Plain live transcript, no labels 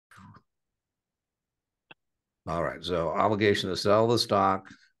All right. So obligation to sell the stock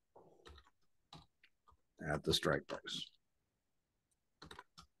at the strike price.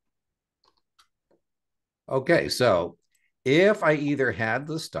 Okay. So if I either had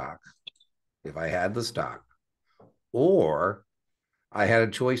the stock, if I had the stock, or I had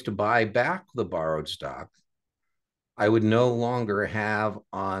a choice to buy back the borrowed stock, I would no longer have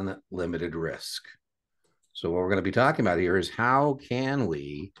unlimited risk. So what we're going to be talking about here is how can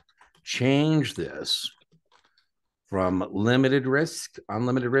we change this from limited risk,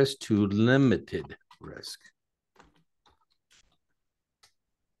 unlimited risk to limited risk.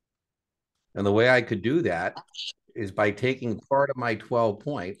 And the way I could do that is by taking part of my 12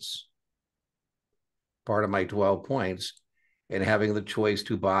 points, and having the choice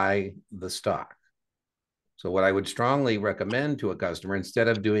to buy the stock. So what I would strongly recommend to a customer, instead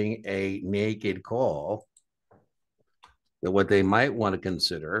of doing a naked call, that what they might want to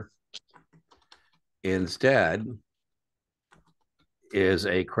consider instead is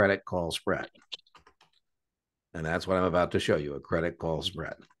a credit call spread. And that's what I'm about to show you, a credit call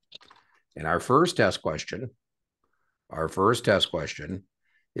spread. And our first test question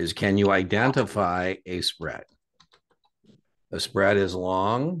is, can you identify a spread? A spread is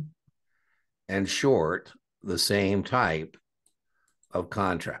long and short, the same type of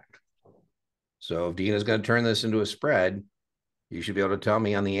contract. So if Dean is going to turn this into a spread, you should be able to tell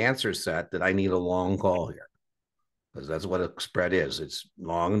me on the answer set that I need a long call here, because that's what a spread is. It's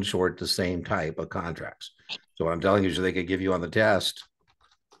long and short, the same type of contracts. So what I'm telling you is they could give you on the test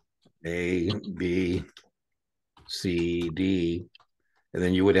A, B, C, D, and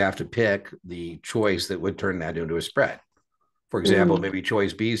then you would have to pick the choice that would turn that into a spread. For example, maybe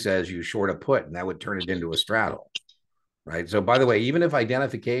choice B says you short a put, and that would turn it into a straddle, right? So by the way, even if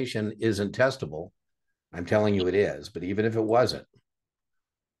identification isn't testable, I'm telling you it is, but even if it wasn't,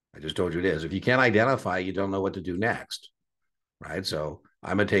 I just told you it is. If you can't identify, you don't know what to do next, right? So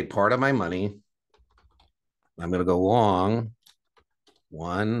I'm going to take part of my money. I'm going to go long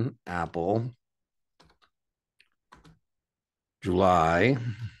one Apple, July.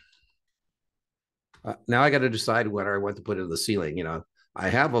 Now I got to decide whether I want to put in the ceiling. You know, I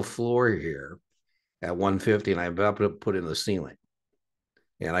have a floor here at 150, and I'm about to put in the ceiling.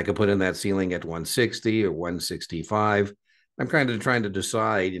 And I could put in that ceiling at 160 or 165. I'm trying to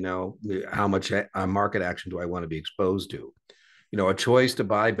decide, you know, how much market action do I want to be exposed to? You know, a choice to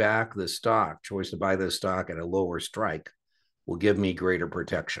buy back the stock, choice to buy this stock at a lower strike will give me greater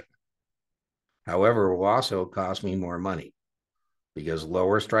protection. However, it will also cost me more money because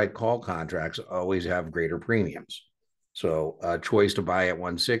lower strike call contracts always have greater premiums. So a choice to buy at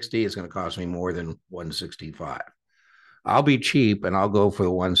 160 is going to cost me more than 165. I'll be cheap and I'll go for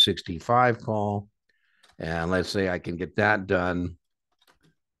the 165 call. And let's say I can get that done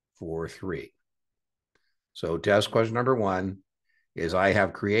for 3. So test question number 1 is I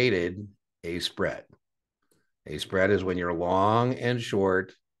have created a spread. A spread is when you're long and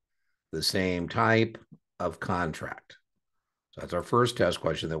short, the same type of contract. So that's our first test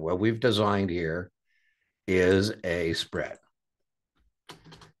question, that what we've designed here is a spread.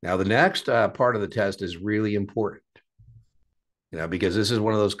 Now, the next part of the test is really important, you know, because this is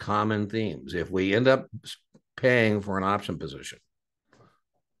one of those common themes. If we end up paying for an option position,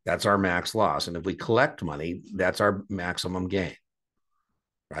 that's our max loss. And if we collect money, that's our maximum gain,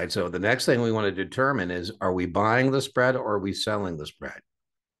 right? So the next thing we want to determine is, are we buying the spread or are we selling the spread?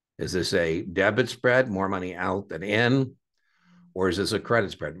 Is this a debit spread, more money out than in? Or is this a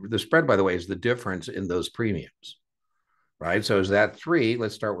credit spread? The spread, by the way, is the difference in those premiums, right? So is that 3?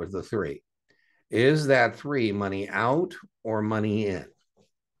 Let's start with the 3. Is that 3 money out or money in?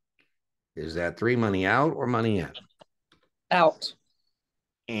 Is that 3 money out or money in? Out.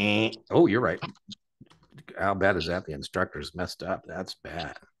 Oh, you're right. How bad is that? The instructor's messed up. That's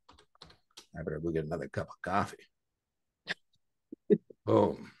bad. I better go get another cup of coffee.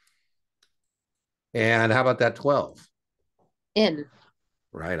 Boom. And how about that 12? In.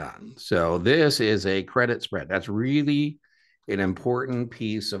 Right on. So this is a credit spread. That's really an important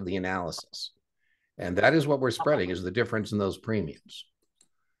piece of the analysis. And that is what we're spreading, is the difference in those premiums,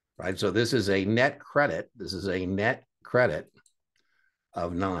 right? So this is a net credit. This is a net credit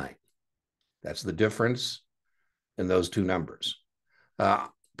of 9. That's the difference in those two numbers.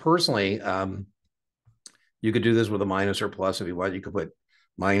 Personally, you could do this with a minus or plus if you want. You could put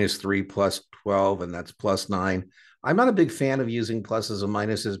 -3 plus 12, and that's +9. I'm not a big fan of using pluses and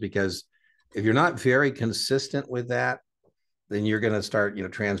minuses because if you're not very consistent with that, then you're going to start, you know,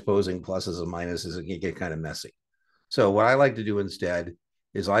 transposing pluses and minuses, and you get kind of messy. So what I like to do instead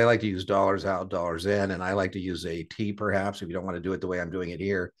is I like to use dollars out, dollars in, and I like to use a T perhaps if you don't want to do it the way I'm doing it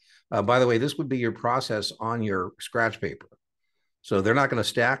here. By the way, this would be your process on your scratch paper. So they're not going to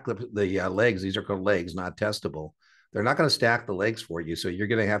stack the legs. These are called legs, not testable. They're not going to stack the legs for you. So you're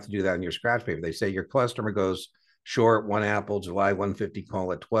going to have to do that on your scratch paper. They say your customer goes short one apple, July 150,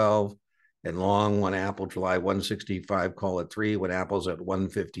 call it 12, and long one apple, July 165, call it 3, when apple's at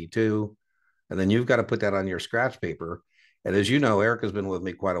 152. And then you've got to put that on your scratch paper. And as you know, Erica's been with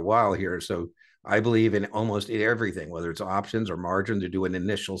me quite a while here. So I believe in almost everything, whether it's options or margin, to do an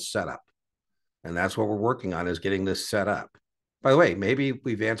initial setup. And that's what we're working on, is getting this set up. By the way, maybe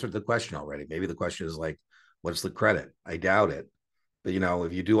we've answered the question already. Maybe the question is like, what's the credit? I doubt it. But,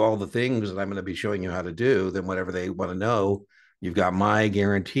 if you do all the things that I'm going to be showing you how to do, then whatever they want to know, you've got my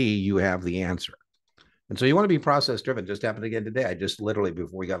guarantee you have the answer. And so you want to be process driven. Just happened again today. I just literally,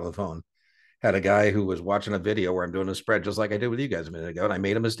 before we got on the phone, had a guy who was watching a video where I'm doing a spread just like I did with you guys a minute ago. And I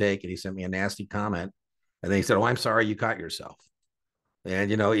made a mistake and he sent me a nasty comment. And then he said, "Oh, I'm sorry you caught yourself."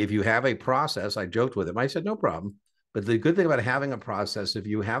 And, if you have a process, I joked with him. I said, no problem. But the good thing about having a process, if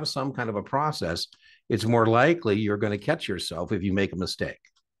you have some kind of a process, it's more likely you're going to catch yourself if you make a mistake.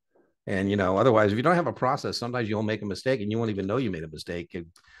 And, otherwise, if you don't have a process, sometimes you'll make a mistake and you won't even know you made a mistake. And,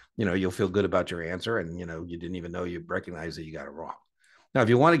 you'll feel good about your answer. And, you didn't even know you recognized that you got it wrong. Now, if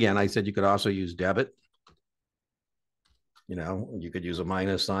you want, again, I said you could also use debit. You could use a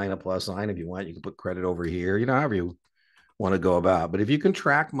minus sign, a plus sign. If you want, you can put credit over here, however you want to go about. But if you can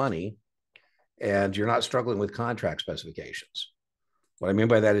track money and you're not struggling with contract specifications, what I mean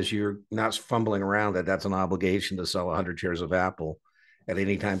by that is you're not fumbling around that's an obligation to sell 100 shares of Apple at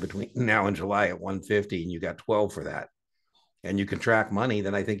any time between now and July at 150, and you got 12 for that, and you can track money,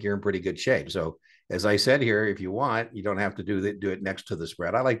 then I think you're in pretty good shape. So as I said here, if you want, you don't have to do it next to the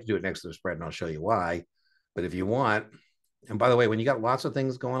spread. I like to do it next to the spread, and I'll show you why. But if you want, and by the way, when you got lots of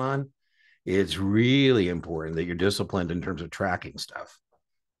things going on, it's really important that you're disciplined in terms of tracking stuff,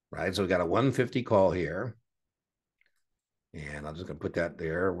 right? So we got a 150 call here. And I'm just going to put that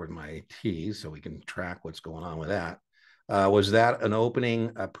there with my T so we can track what's going on with that. Was that an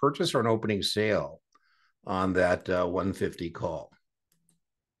opening a purchase or an opening sale on that 150 call?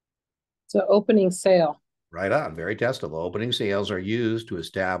 So opening sale. Right on. Very testable. Opening sales are used to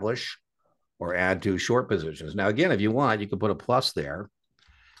establish or add to short positions. Now, again, if you want, you can put a plus there.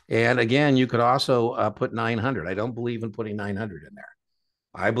 And again, you could also put 900. I don't believe in putting 900 in there.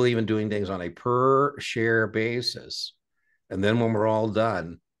 I believe in doing things on a per share basis. And then when we're all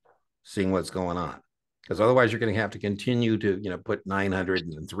done, seeing what's going on. Because otherwise you're going to have to continue to, put 900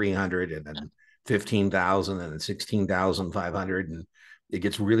 and 300 and then 15,000 and then 16,500. And it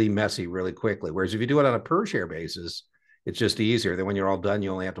gets really messy really quickly. Whereas if you do it on a per share basis, it's just easier. Then when you're all done,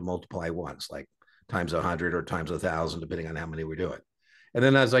 you only have to multiply once, like times 100 or times 1,000, depending on how many we're doing. And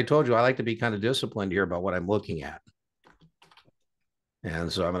then, as I told you, I like to be kind of disciplined here about what I'm looking at.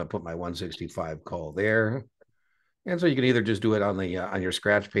 And so I'm going to put my 165 call there. And so you can either just do it on the on your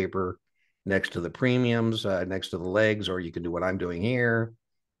scratch paper next to the premiums, next to the legs, or you can do what I'm doing here,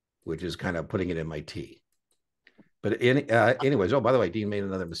 which is kind of putting it in my T. But anyways, oh, by the way, Dean made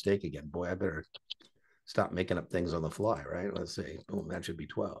another mistake again. Boy, I better stop making up things on the fly, right? Let's see. Boom, that should be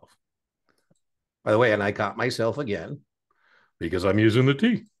 12. By the way, and I caught myself again because I'm using the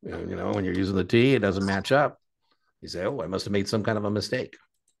T. When you're using the T, it doesn't match up. You say, oh, I must have made some kind of a mistake.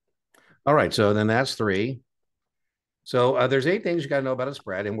 All right, so then that's 3. So there's 8 things you got to know about a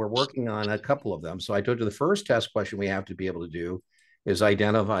spread, and we're working on a couple of them. So I told you the first test question we have to be able to do is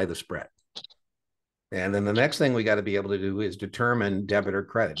identify the spread. And then the next thing we got to be able to do is determine debit or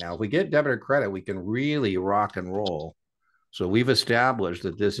credit. Now, if we get debit or credit, we can really rock and roll. So we've established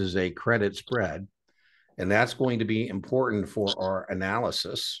that this is a credit spread, and that's going to be important for our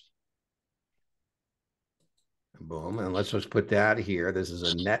analysis. Boom. And let's just put that here. This is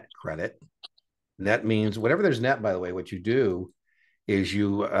a net credit. Net means whatever there's net, by the way, what you do is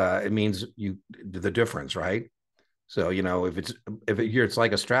it means you the difference, right? So, if it's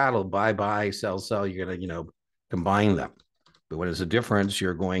like a straddle, buy, sell, you're going to, combine them. But when it's a difference,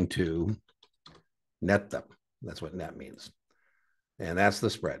 you're going to net them. That's what net means. And that's the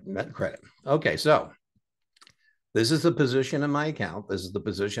spread, net credit. Okay, so this is the position in my account. This is the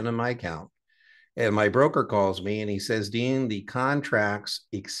position in my account. And my broker calls me and he says, Dean, the contracts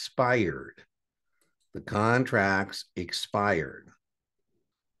expired. The contracts expired.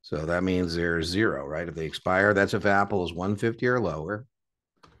 So that means they're 0, right? If they expire, that's if Apple is 150 or lower.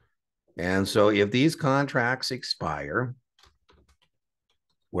 And so if these contracts expire,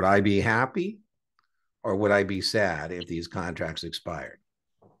 would I be happy or would I be sad if these contracts expired?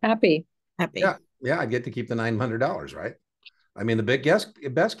 Happy. Happy. Yeah, I get to keep the $900, right? I mean,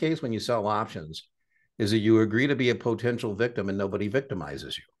 best case when you sell options is that you agree to be a potential victim and nobody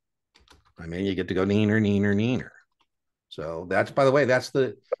victimizes you. I mean, you get to go neener, neener, neener. So that's, by the way, that's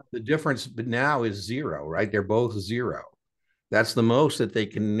the difference. But now is zero, right? They're both zero. That's the most that they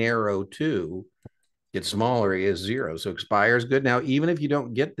can narrow to. Get smaller is zero. So expire is good. Now, even if you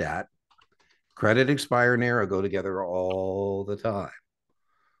don't get that, credit, expire, narrow go together all the time.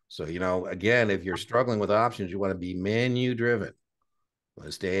 So, again, if you're struggling with options, you want to be menu driven. Want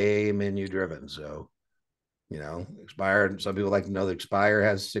to stay menu driven. So, expired. Some people like to know that expire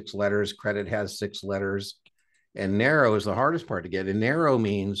has 6 letters, credit has 6 letters, and narrow is the hardest part to get. And narrow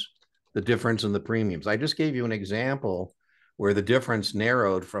means the difference in the premiums. I just gave you an example where the difference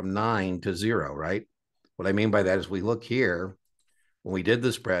narrowed from 9 to 0, right? What I mean by that is we look here, when we did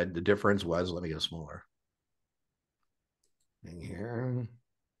the spread, the difference was, let me get smaller. And here,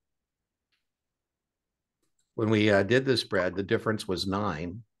 when we did the spread, the difference was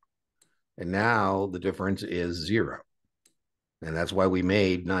 9. And now the difference is 0. And that's why we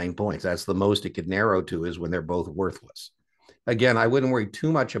made 9 points. That's the most it could narrow to, is when they're both worthless. Again, I wouldn't worry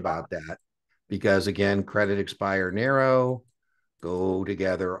too much about that because, again, credit, expire, narrow go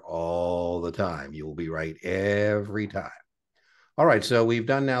together all the time. You will be right every time. All right, so we've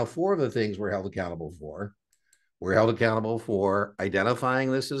done now 4 of the things we're held accountable for. We're held accountable for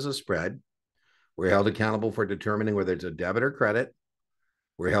identifying this as a spread. We're held accountable for determining whether it's a debit or credit.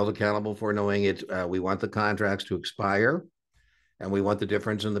 We're held accountable for knowing it. We want the contracts to expire, and we want the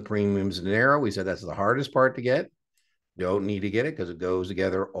difference in the premiums to narrow. We said that's the hardest part to get. Don't need to get it because it goes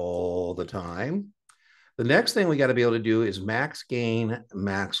together all the time. The next thing we got to be able to do is max gain,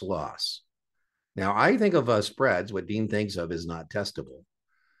 max loss. Now, I think of spreads, what Dean thinks of is not testable,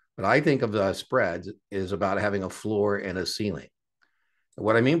 but I think of spreads is about having a floor and a ceiling.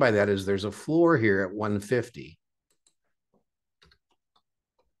 What I mean by that is there's a floor here at 150,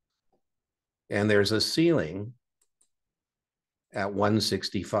 and there's a ceiling at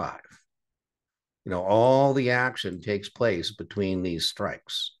 165. All the action takes place between these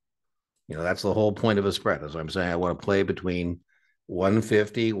strikes. That's the whole point of a spread. As I'm saying, I want to play between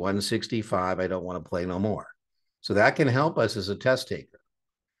 150, 165. I don't want to play no more. So that can help us as a test taker,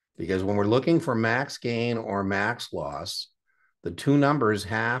 because when we're looking for max gain or max loss, the two numbers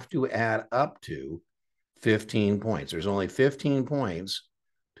have to add up to 15 points. There's only 15 points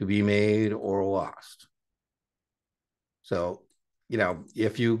to be made or lost. So,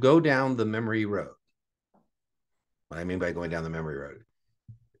 if you go down the memory road, what I mean by going down the memory road,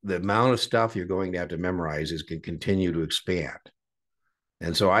 the amount of stuff you're going to have to memorize is can continue to expand.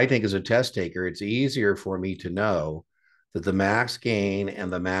 And so I think as a test taker, it's easier for me to know that the max gain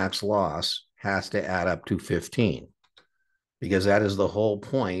and the max loss has to add up to 15, because that is the whole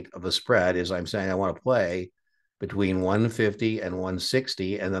point of a spread. Is I'm saying I want to play between 150 and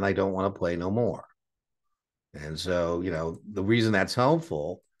 160, and then I don't want to play no more. And so, the reason that's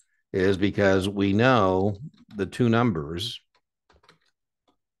helpful is because we know the two numbers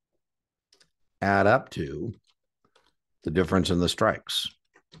add up to the difference in the strikes.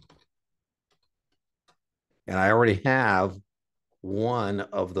 And I already have one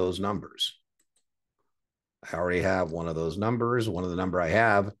of those numbers. I already have one of those numbers. One of the number I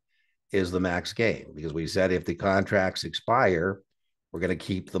have is the max gain, because we said if the contracts expire, we're going to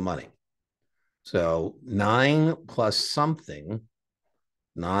keep the money. So 9 plus something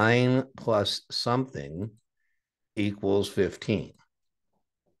equals 15.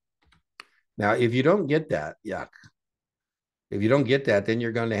 Now, if you don't get that, yuck. If you don't get that, then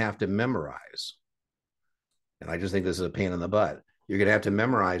you're going to have to memorize. And I just think this is a pain in the butt. You're going to have to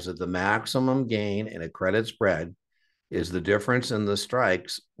memorize that the maximum gain in a credit spread is the difference in the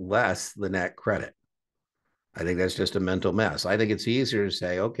strikes less the net credit. I think that's just a mental mess. I think it's easier to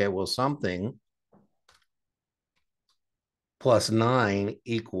say, okay, well, something plus 9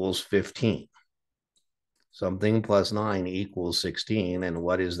 equals 15. Something plus 9 equals 16. And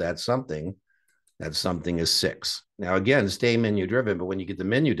what is that something? That something is 6. Now, again, stay menu driven, but when you get the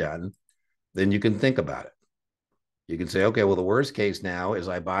menu done, then you can think about it. You can say, okay, well, the worst case now is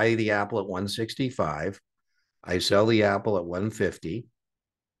I buy the apple at 165, I sell the apple at 150,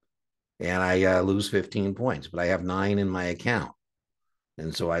 and I lose 15 points, but I have 9 in my account.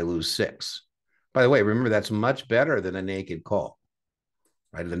 And so I lose 6. By the way, remember, that's much better than a naked call.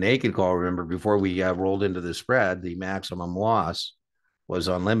 Right? The naked call, remember, before we rolled into the spread, the maximum loss was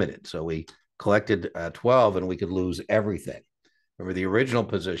unlimited. So we collected 12 and we could lose everything. Remember, the original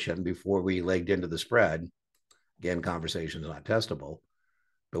position before we legged into the spread, again, conversation is not testable,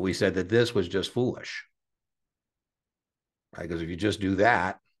 but we said that this was just foolish. Right? Because if you just do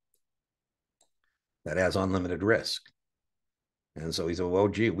that, that has unlimited risk. And so he said, well,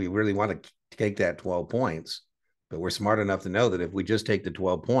 gee, we really want to take that 12 points, but we're smart enough to know that if we just take the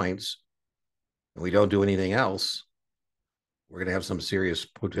 12 points and we don't do anything else, we're going to have some serious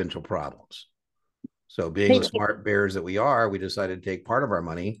potential problems. So, being the Hey, smart bears that we are, we decided to take part of our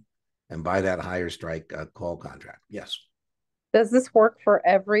money and buy that higher strike call contract. Yes. does this work for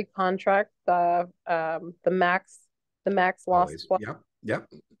every contract? The max loss Always. plus? Yep. Yep.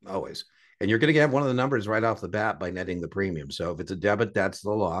 Always. And you're going to get one of the numbers right off the bat by netting the premium. So if it's a debit, that's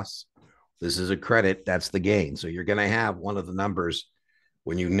the loss. This is a credit, that's the gain. So you're going to have one of the numbers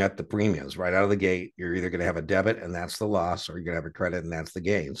when you net the premiums right out of the gate. You're either going to have a debit and that's the loss, or you're going to have a credit and that's the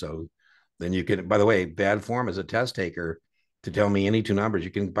gain. So then you can, by the way, bad form as a test taker to tell me any two numbers.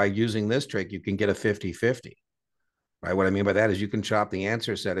 You can, by using this trick, you can get a 50-50. Right. What I mean by that is you can chop the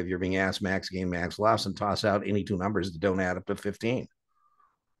answer set if you're being asked max gain, max loss, and toss out any two numbers that don't add up to 15.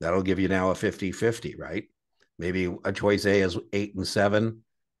 That'll give you now a 50-50, right? Maybe a choice A is 8 and 7.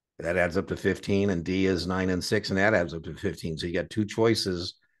 That adds up to 15, and D is 9 and 6, and that adds up to 15. So you got two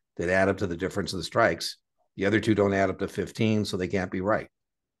choices that add up to the difference of the strikes. The other two don't add up to 15, so they can't be right.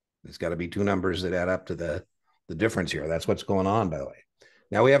 It's got to be two numbers that add up to the difference here. That's what's going on, by the way.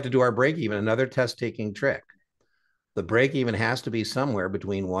 Now we have to do our break even, another test taking trick. The break even has to be somewhere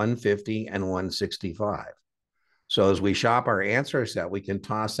between 150 and 165. So as we shop our answer set, we can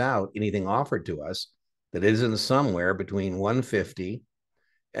toss out anything offered to us that isn't somewhere between 150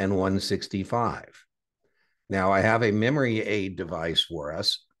 and 165. Now I have a memory aid device for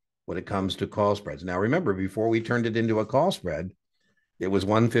us when it comes to call spreads. Now remember, before we turned it into a call spread, it was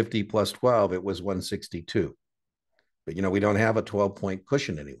 150 plus 12, it was 162. But we don't have a 12-point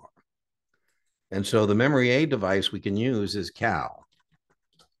cushion anymore. And so the memory aid device we can use is CAL.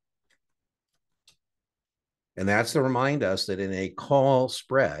 And that's to remind us that in a call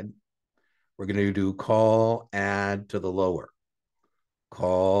spread, we're going to do call add to the lower.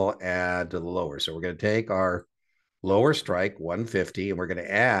 Call add to the lower. So we're going to take our lower strike, 150, and we're going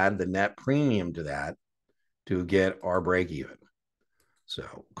to add the net premium to that to get our break even.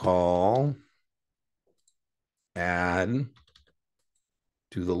 So call add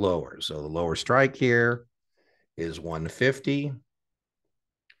to the lower. So the lower strike here is 150.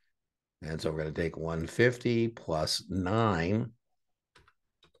 And so we're going to take 150 plus 9.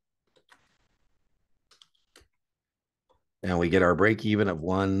 And we get our break even of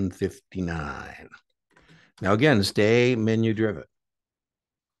 159. Now, again, stay menu driven.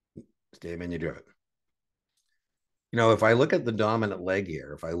 Stay menu driven. If I look at the dominant leg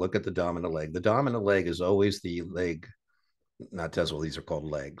here, the dominant leg is always the leg, not Tesla, these are called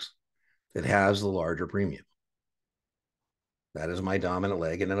legs, that has the larger premium. That is my dominant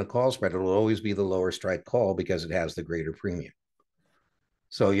leg. And in a call spread, it will always be the lower strike call because it has the greater premium.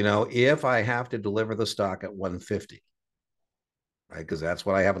 So, if I have to deliver the stock at 150, right, because that's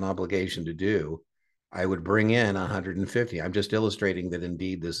what I have an obligation to do, I would bring in 150. I'm just illustrating that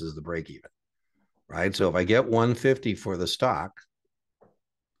indeed this is the break even, right? So if I get 150 for the stock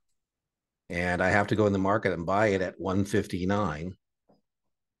and I have to go in the market and buy it at 159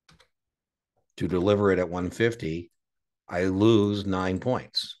 to deliver it at 150, I lose 9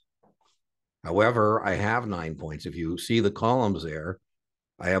 points. However, I have 9 points. If you see the columns there,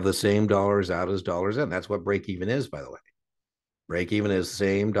 I have the same dollars out as dollars in. That's what break even is, by the way. Break even is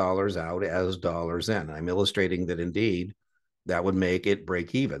same dollars out as dollars in. I'm illustrating that indeed that would make it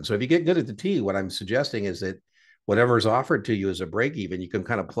break even. So if you get good at the T, what I'm suggesting is that whatever is offered to you as a break even, you can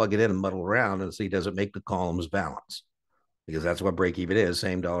kind of plug it in and muddle around and see, does it make the columns balance? Because that's what break even is,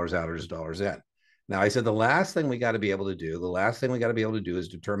 same dollars out as dollars in. Now, I said the last thing we got to be able to do is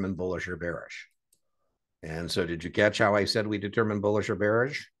determine bullish or bearish. And so did you catch how I said we determine bullish or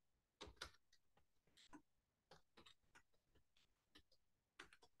bearish?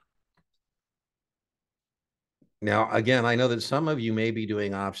 Now, again, I know that some of you may be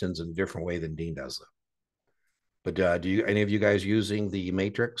doing options in a different way than Dean does them. But do any of you guys using the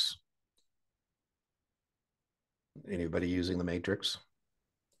matrix? Anybody using the matrix?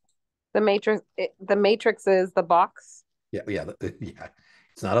 The matrix is the box. Yeah, yeah, yeah.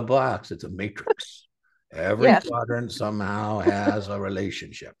 It's not a box; it's a matrix. Every Yes, quadrant somehow has a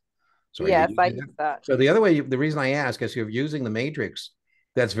relationship. So are you yes, I using use it? that. So the other way, the reason I ask is you're using the matrix.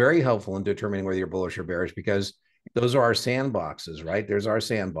 That's very helpful in determining whether you're bullish or bearish because those are our sandboxes, right? There's our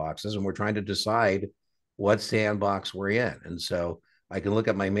sandboxes, and we're trying to decide what sandbox we're in. And so I can look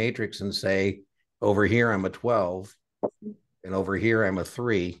at my matrix and say, over here I'm a 12, and over here I'm a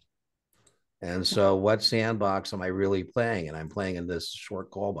 3. And so what sandbox am I really playing? And I'm playing in this short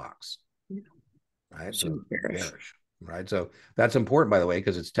call box, right? So bearish, right? So that's important, by the way,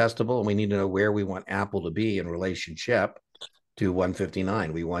 because it's testable and we need to know where we want Apple to be in relationship to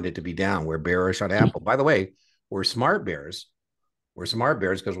 159. We want it to be down. We're bearish on Apple. By the way, we're smart bears. We're smart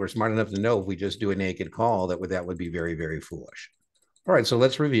bears because we're smart enough to know if we just do a naked call that would be very, very foolish. All right, so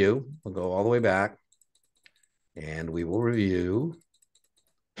let's review. We'll go all the way back and we will review.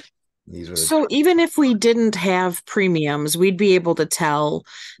 These are the So even if we didn't have premiums, we'd be able to tell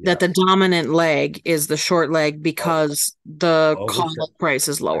that the dominant leg is the short leg because the call price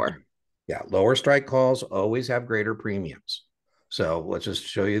is lower. Yeah, lower strike calls always have greater premiums. So let's just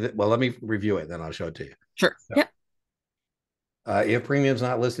show you that. Well, let me review it, then I'll show it to you. Sure. So, yeah. If premium's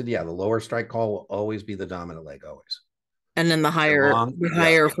not listed, yeah, the lower strike call will always be the dominant leg, always. And then the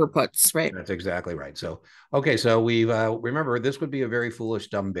higher for puts, right? That's exactly right. So, okay, so we've remember this would be a very foolish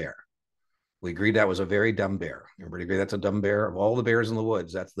dumb bear. We agreed that was a very dumb bear. Everybody agree that's a dumb bear? Of all the bears in the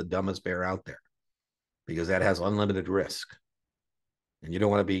woods, that's the dumbest bear out there because that has unlimited risk. And you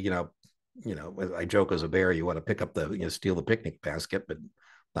don't want to be, I joke as a bear, you want to pick up steal the picnic basket, but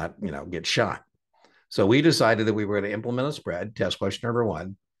not, get shot. So we decided that we were going to implement a spread. Test question number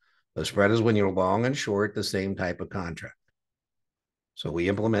one. The spread is when you're long and short the same type of contract. So we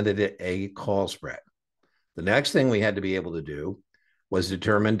implemented a call spread. The next thing we had to be able to do was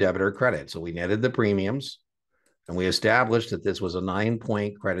determine debit or credit. So we netted the premiums and we established that this was a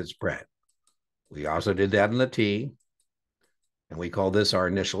 9-point credit spread. We also did that in the T, and we call this our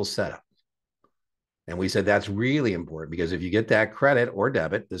initial setup. And we said that's really important because if you get that credit or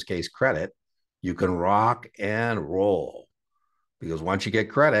debit, this case credit, you can rock and roll. Because once you get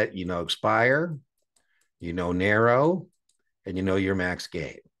credit, expire, narrow, and your max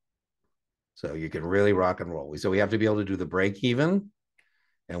gain. So you can really rock and roll. So we have to be able to do the break even,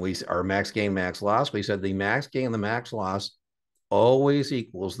 and our max gain, max loss. We said the max gain, the max loss always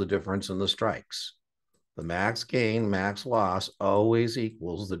equals the difference in the strikes. The max gain, max loss always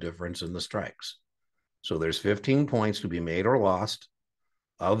equals the difference in the strikes. So there's 15 points to be made or lost.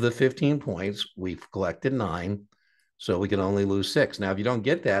 Of the 15 points, we've collected 9, so we can only lose 6. Now, if you don't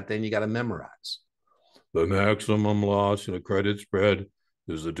get that, then you got to memorize. The maximum loss in a credit spread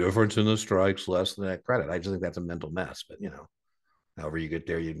is the difference in the strikes less than that credit. I just think that's a mental mess, but however you get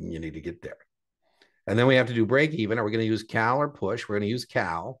there, you need to get there. And then we have to do break even. Are we going to use cal or push? We're going to use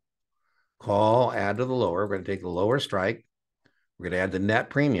cal. Call, add to the lower. We're going to take the lower strike. We're going to add the net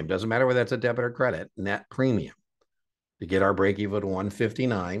premium. Doesn't matter whether that's a debit or credit, net premium to get our break even to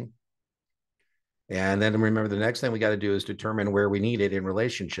 159. And then remember, the next thing we got to do is determine where we need it in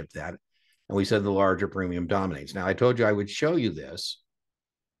relationship to that. And we said the larger premium dominates. Now, I told you I would show you this.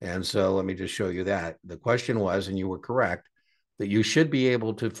 And so let me just show you that. The question was, and you were correct, that you should be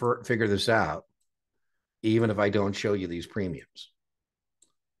able to figure this out, even if I don't show you these premiums.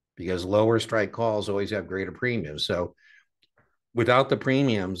 Because lower strike calls always have greater premiums. So without the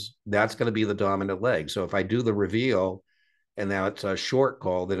premiums, that's going to be the dominant leg. So if I do the reveal and now it's a short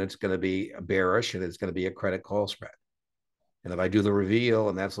call, then it's going to be bearish and it's going to be a credit call spread. And if I do the reveal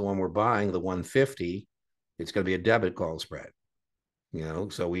and that's the one we're buying, the 150, it's going to be a debit call spread.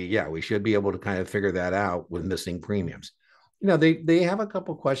 So we should be able to kind of figure that out with missing premiums. They have a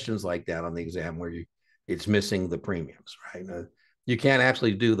couple questions like that on the exam where it's missing the premiums, right? You can't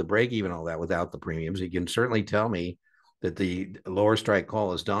actually do the break even all that without the premiums. You can certainly tell me that the lower strike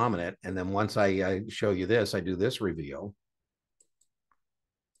call is dominant. And then once I show you this, I do this reveal.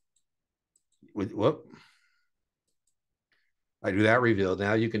 I do that reveal.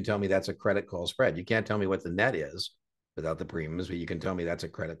 Now you can tell me that's a credit call spread. You can't tell me what the net is without the premiums, but you can tell me that's a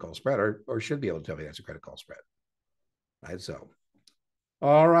credit call spread or should be able to tell me that's a credit call spread. Right. So,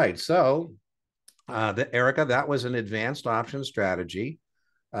 all right. So, Erica, that was an advanced option strategy.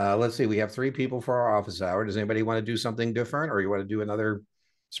 Let's see. We have 3 people for our office hour. Does anybody want to do something different, or you want to do another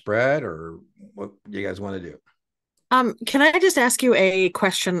spread, or what do you guys want to do? Can I just ask you a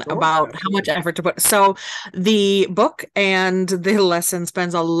question about how much effort to put? So the book and the lesson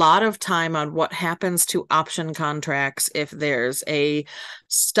spends a lot of time on what happens to option contracts if there's a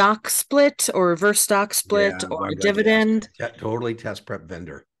stock split or reverse stock split or a dividend. Totally test prep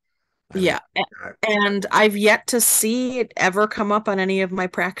vendor. And I've yet to see it ever come up on any of my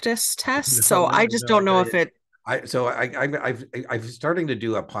practice tests. So I just don't know if it. I'm starting to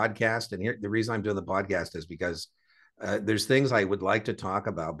do a podcast, and here the reason I'm doing the podcast is because there's things I would like to talk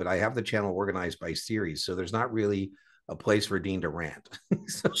about, but I have the channel organized by series, so there's not really a place for Dean to rant.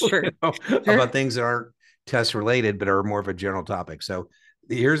 Sure. About things that aren't test related, but are more of a general topic. So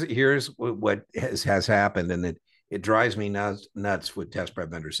here's what has happened, and it drives me nuts with test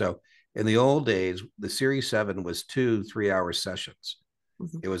prep vendors. So in the old days, the Series 7 was 2 3-hour sessions.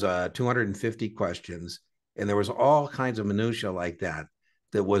 Mm-hmm. It was 250 questions, and there was all kinds of minutia like that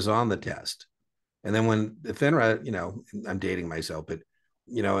was on the test. And then when the FINRA, I'm dating myself, but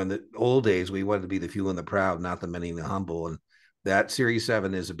in the old days, we wanted to be the few and the proud, not the many and the humble. And that Series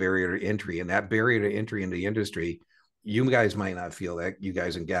 7 is a barrier to entry. And that barrier to entry into the industry, you guys might not feel that, you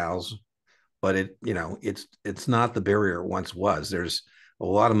guys and gals, but it's not the barrier it once was. There's a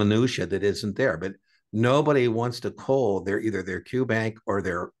lot of minutia that isn't there, but nobody wants to call either their Q bank or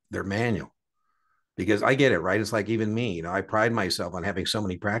their manual, because I get it, right? It's like even me, I pride myself on having so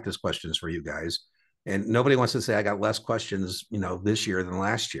many practice questions for you guys, and nobody wants to say I got less questions, this year than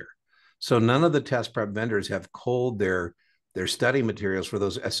last year. So none of the test prep vendors have culled their study materials for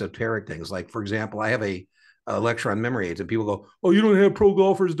those esoteric things. Like, for example, I have a lecture on memory aids, and people go, "Oh, you don't have pro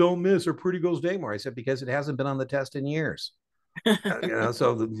golfers don't miss or pretty girls day more." I said, because it hasn't been on the test in years.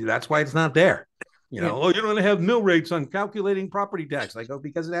 So that's why it's not there. Oh, you don't have mill rates on calculating property tax. I go,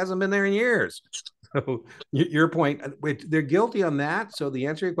 because it hasn't been there in years. So your point, they're guilty on that. So the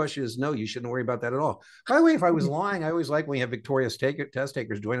answer to your question is no, you shouldn't worry about that at all. By the way, if I was lying, I always like when we have victorious test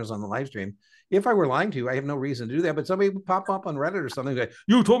takers join us on the live stream. If I were lying to you, I have no reason to do that. But somebody would pop up on Reddit or something like,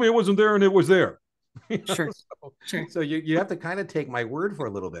 you told me it wasn't there and it was there. Sure. So you have to kind of take my word for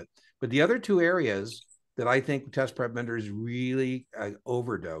a little bit. But the other two areas that I think test prep vendors really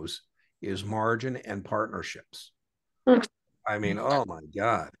overdose is margin and partnerships. I mean, oh my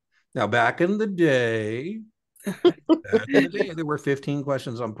God. Now, back in the day, there were 15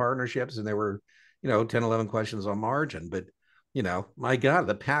 questions on partnerships and there were, 10, 11 questions on margin. But, my God,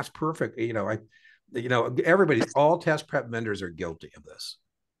 the past perfect, everybody, all test prep vendors are guilty of this.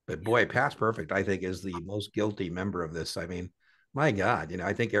 But boy, past perfect, I think, is the most guilty member of this. I mean, my God,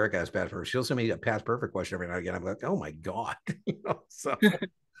 I think Erica has past perfect. She'll send me a past perfect question every now and again. I'm like, oh my God. So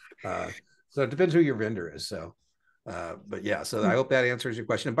it depends who your vendor is. So but yeah, so I hope that answers your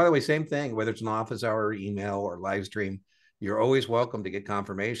question. And by the way, same thing, whether it's an office hour, email, or live stream, you're always welcome to get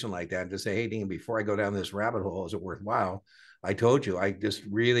confirmation like that and just say, hey, Dean, before I go down this rabbit hole, is it worthwhile? I told you, I just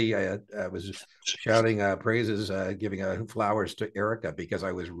really, I was shouting praises, giving flowers to Erica, because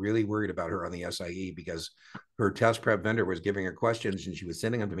I was really worried about her on the SIE, because her test prep vendor was giving her questions and she was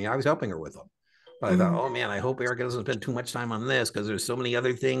sending them to me. I was helping her with them. But I thought, oh man, I hope Erica doesn't spend too much time on this, because there's so many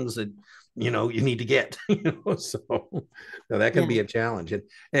other things that you need to get. So that can be a challenge,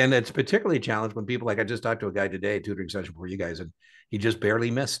 and it's particularly a challenge when people, like I just talked to a guy today, tutoring session for you guys, and he just barely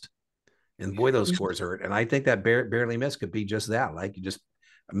missed, and boy, those scores hurt. And I think that barely missed could be just that, like just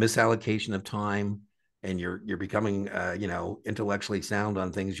a misallocation of time, and you're becoming intellectually sound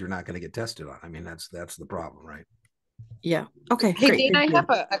on things you're not going to get tested on. I mean, that's the problem, right? Yeah. Okay. Hey, great. Dean, I have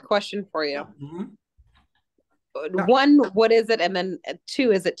a question for you. Mm-hmm. One, what is it? And then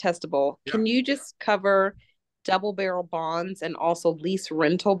two, is it testable? Yeah. Can you just cover double barrel bonds and also lease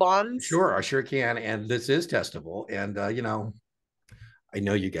rental bonds? Sure, I sure can. And this is testable. And, I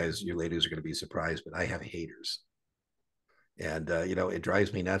know you guys, you ladies are going to be surprised, but I have haters. And, it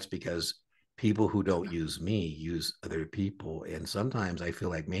drives me nuts, because people who don't use me use other people. And sometimes I feel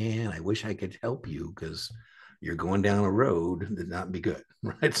like, man, I wish I could help you, because you're going down a road that not be good,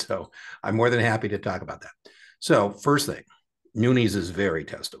 right? So I'm more than happy to talk about that. So first thing, munis is very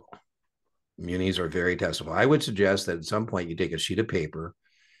testable. Munis are very testable. I would suggest that at some point you take a sheet of paper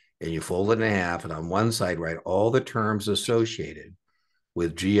and you fold it in half, and on one side write all the terms associated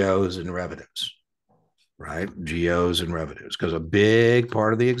with GOs and revenues, right? GOs and revenues, because a big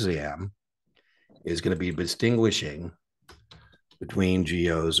part of the exam is going to be distinguishing between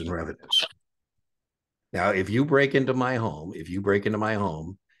GOs and revenues. Now, if you break into my home,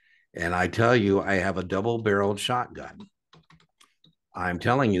 and I tell you I have a double-barreled shotgun, I'm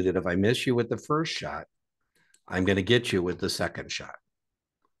telling you that if I miss you with the first shot, I'm going to get you with the second shot.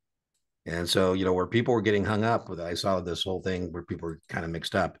 And so, where people were getting hung up with, I saw this whole thing where people were kind of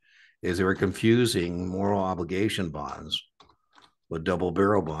mixed up, is they were confusing moral obligation bonds with double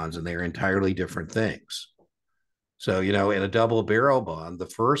barrel bonds, and they're entirely different things. So, in a double barrel bond, the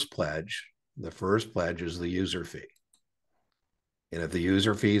first pledge is the user fee. And if the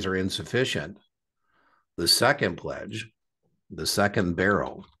user fees are insufficient, the second pledge, the second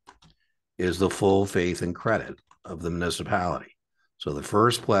barrel, is the full faith and credit of the municipality. So the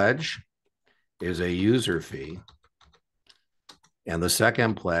first pledge is a user fee, and the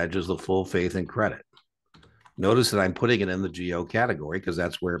second pledge is the full faith and credit. Notice that I'm putting it in the GO category, because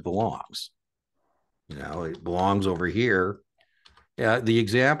that's where it belongs. It belongs over here. The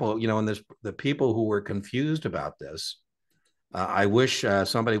example, in this, the people who were confused about this, I wish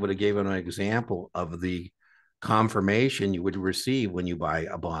somebody would have given an example of the confirmation you would receive when you buy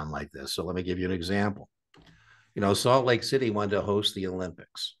a bond like this. So let me give you an example. Salt Lake City wanted to host the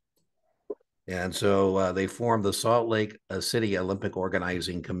Olympics. And so they formed the Salt Lake City Olympic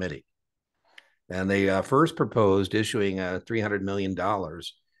Organizing Committee. And they first proposed issuing $300 million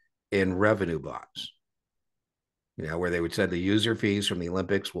in revenue bonds, where they would say the user fees from the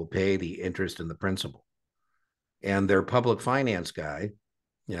Olympics will pay the interest and the principal. And their public finance guy,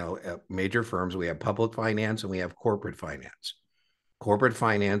 at major firms, we have public finance and we have corporate finance. Corporate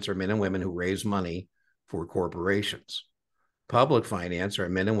finance are men and women who raise money for corporations. Public finance are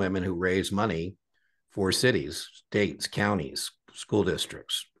men and women who raise money for cities, states, counties, school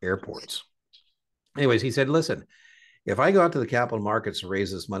districts, airports. Anyways, he said, listen, if I go out to the capital markets to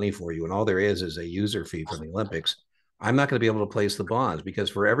raise this money for you and all there is a user fee from the Olympics, I'm not going to be able to place the bonds, because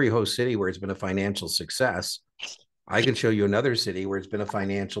for every host city where it's been a financial success, I can show you another city where it's been a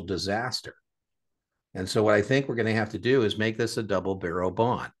financial disaster. And so what I think we're going to have to do is make this a double barrel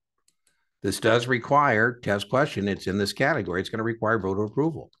bond. This does require, test question, it's in this category, it's going to require voter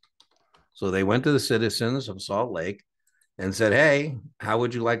approval. So they went to the citizens of Salt Lake and said, hey, how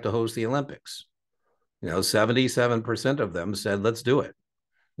would you like to host the Olympics? 77% of them said, let's do it.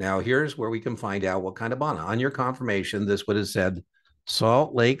 Now, here's where we can find out what kind of bond. On your confirmation, this would have said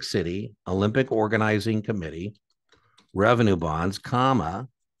Salt Lake City Olympic Organizing Committee, revenue bonds, comma,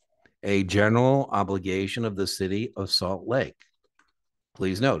 a general obligation of the city of Salt Lake.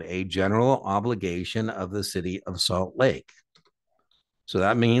 Please note, a general obligation of the city of Salt Lake. So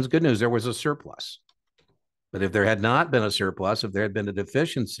that means, good news, there was a surplus. But if there had not been a surplus, if there had been a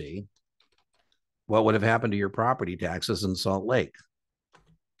deficiency, what would have happened to your property taxes in Salt Lake?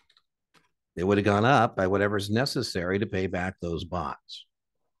 They would have gone up by whatever's necessary to pay back those bonds,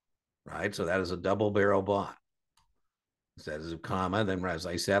 right? So that is a double barrel bond. That is a comma. Then, as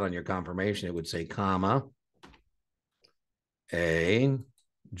I said on your confirmation, it would say comma, a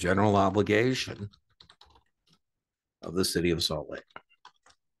general obligation of the city of Salt Lake.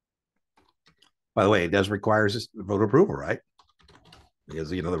 By the way, it does require voter approval, right? Because,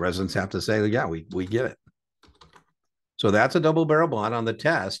 the residents have to say, yeah, we get it. So that's a double barrel bond. On the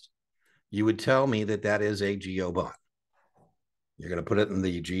test, you would tell me that that is a GO bond. You're going to put it in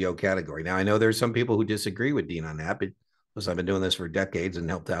the GO category. Now, I know there's some people who disagree with Dean on that, but because I've been doing this for decades and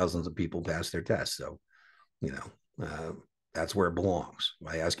helped thousands of people pass their tests. So, that's where it belongs. If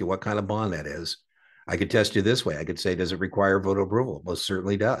I ask you what kind of bond that is, I could test you this way. I could say, does it require voter approval? It most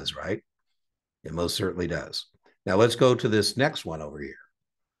certainly does, right? It most certainly does. Now, let's go to this next one over here.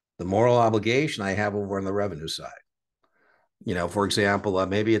 The moral obligation I have over on the revenue side. For example,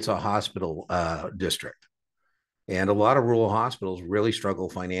 maybe it's a hospital district. And a lot of rural hospitals really struggle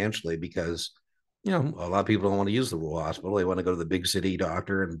financially because, a lot of people don't want to use the rural hospital. They want to go to the big city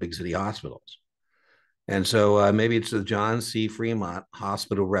doctor and big city hospitals. And so maybe it's the John C. Fremont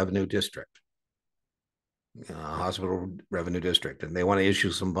Hospital Revenue District, and they want to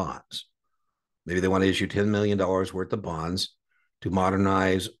issue some bonds. Maybe they want to issue $10 million worth of bonds to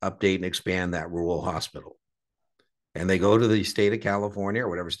modernize, update, and expand that rural hospital. And they go to the state of California or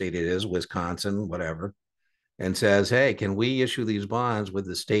whatever state it is, Wisconsin, whatever, and says, hey, can we issue these bonds with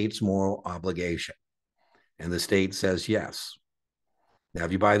the state's moral obligation? And the state says yes. Now,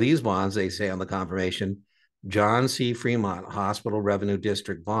 if you buy these bonds, they say on the confirmation, John C. Fremont Hospital Revenue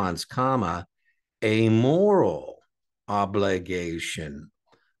District bonds, comma, a moral obligation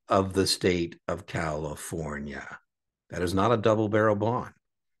of the state of California. That is not a double barrel bond.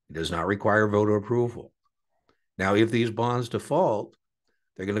 It does not require voter approval. Now, if these bonds default,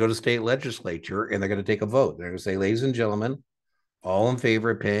 they're going to go to state legislature and they're going to take a vote. They're going to say, ladies and gentlemen, all in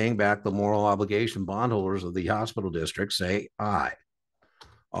favor of paying back the moral obligation, bondholders of the hospital district say aye.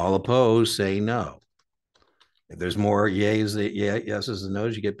 All opposed say no. If there's more yeses and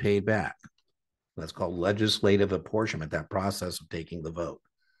nos, you get paid back. That's called legislative apportionment, that process of taking the vote.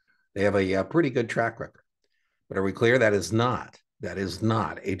 They have a pretty good track record. But are we clear? That is not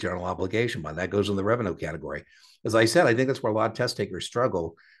a general obligation bond. That goes in the revenue category. As I said, I think that's where a lot of test takers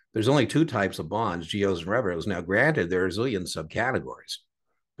struggle. There's only two types of bonds, GOs and revenues. Now, granted, there are a zillion subcategories,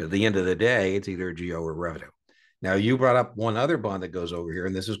 but at the end of the day, it's either a GO or revenue. Now, you brought up one other bond that goes over here,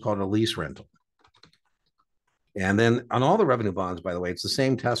 and this is called a lease rental. And then on all the revenue bonds, by the way, it's the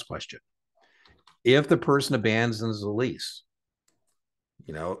same test question. If the person abandons the lease,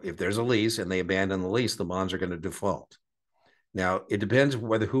 if there's a lease and they abandon the lease, the bonds are going to default. Now, it depends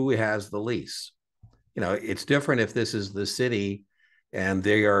whether who has the lease. It's different if this is the city and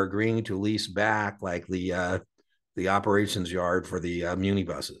they are agreeing to lease back like the operations yard for the muni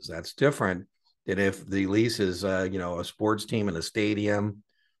buses. That's different than if the lease is, a sports team in a stadium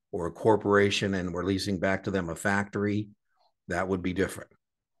or a corporation and we're leasing back to them a factory. That would be different,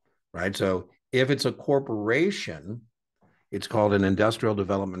 right? So if it's a corporation, it's called an industrial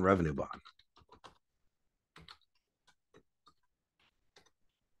development revenue bond.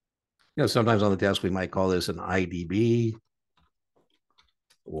 Sometimes on the desk we might call this an IDB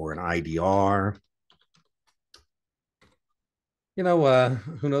or an IDR.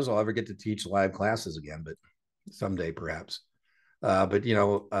 Who knows? I'll ever get to teach live classes again, but someday perhaps. But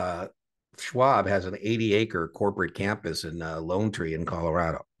Schwab has an 80-acre corporate campus in Lone Tree in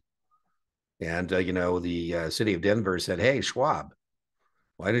Colorado. And, the city of Denver said, hey, Schwab,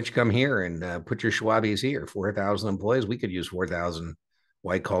 why don't you come here and put your Schwabies here? 4,000 employees. We could use 4,000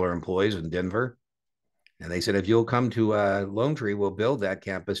 white collar employees in Denver. And they said, if you'll come to Lone Tree, we'll build that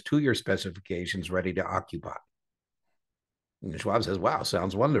campus to your specifications ready to occupy. And Schwab says, wow,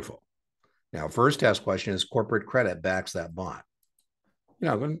 sounds wonderful. Now, first test question is corporate credit backs that bond.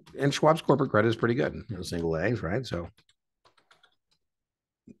 And Schwab's corporate credit is pretty good, single A's, right? So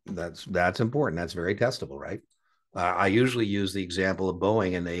that's important. That's very testable, right? I usually use the example of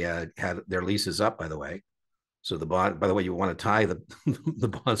Boeing, and they had their leases up, by the way. So the bond, by the way, you want to tie the the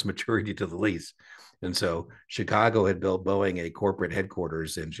bond's maturity to the lease. And so Chicago had built Boeing a corporate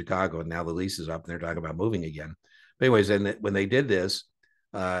headquarters in Chicago, and now the lease is up, and they're talking about moving again. But anyways, and when they did this,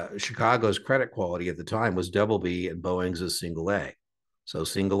 Chicago's credit quality at the time was double B, and Boeing's is single A. So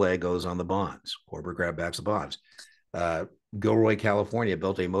single A goes on the bonds. Corporate credit backs the bonds. Gilroy, California,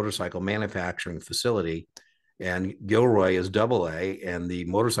 built a motorcycle manufacturing facility, and Gilroy is double A, and the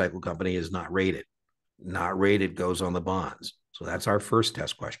motorcycle company is not rated. Not rated goes on the bonds. So that's our first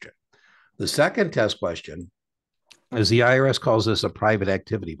test question. The second test question is the IRS calls this a private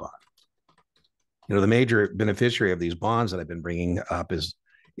activity bond. The major beneficiary of these bonds that I've been bringing up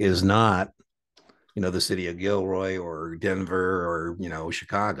is not, the city of Gilroy or Denver or,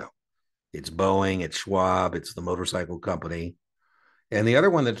 Chicago. It's Boeing, it's Schwab, it's the motorcycle company. And the other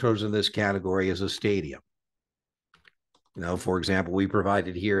one that throws in this category is a stadium. For example, we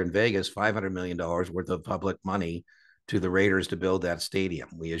provided here in Vegas $500 million worth of public money to the Raiders to build that stadium.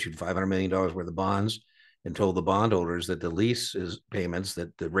 We issued $500 million worth of bonds and told the bondholders that the lease payments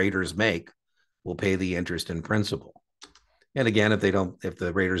that the Raiders make will pay the interest and principal. And again, if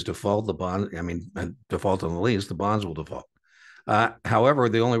the Raiders default default on the lease, the bonds will default. However,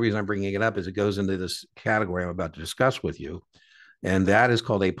 the only reason I'm bringing it up is it goes into this category I'm about to discuss with you, and that is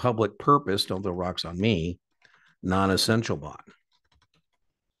called a public purpose, don't throw rocks on me, non-essential bond.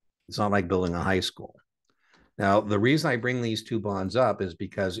 It's not like building a high school. Now, the reason I bring these two bonds up is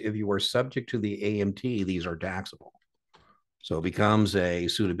because if you are subject to the AMT, these are taxable. So it becomes a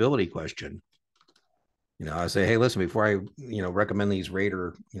suitability question. I say, hey, listen, before I, recommend these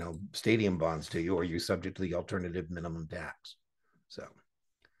Raider, stadium bonds to you, are you subject to the alternative minimum tax? So,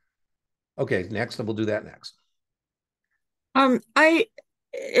 okay, next, and we'll do that next. I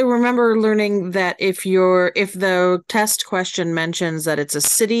remember learning that if the test question mentions that it's a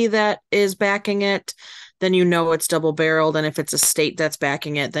city that is backing it, then it's double barreled, and if it's a state that's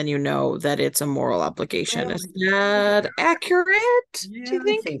backing it, then that it's a moral obligation. Is that accurate? Do you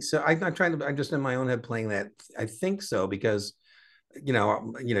think? I think so. I'm just in my own head playing that. I think so because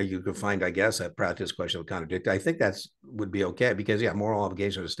you could find, I guess, a practice question would contradict. I think would be okay because moral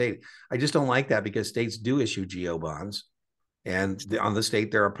obligation of the state. I just don't like that because states do issue GO bonds. And on the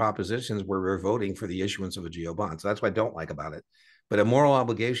state, there are propositions where we're voting for the issuance of a GO bond. So that's what I don't like about it. But a moral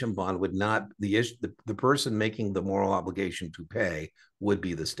obligation bond would not, the person making the moral obligation to pay would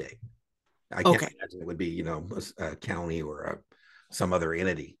be the state. I can't imagine it would be, a county or some other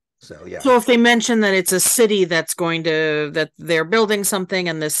entity. So, yeah. So if they mention that it's a city that they're building something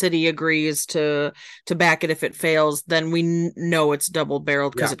and the city agrees to back it if it fails, then we know it's double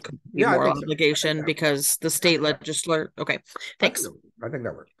barreled because it could be moral obligation because the state legislature. Okay, thanks. I think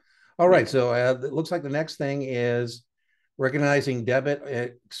that works. All right. So it looks like the next thing is recognizing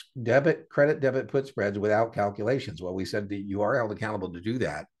credit debit put spreads without calculations. Well, we said that you are held accountable to do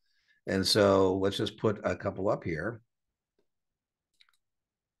that. And so let's just put a couple up here.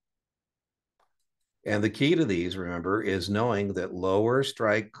 And the key to these, remember, is knowing that lower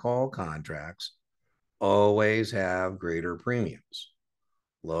strike call contracts always have greater premiums.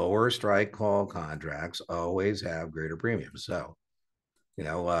 Lower strike call contracts always have greater premiums. So,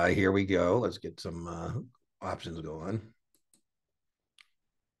 here we go. Let's get some options going.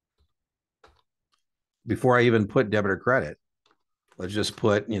 Before I even put debit or credit, let's just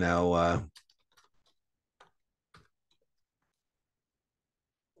put, let's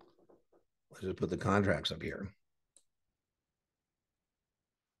just put the contracts up here.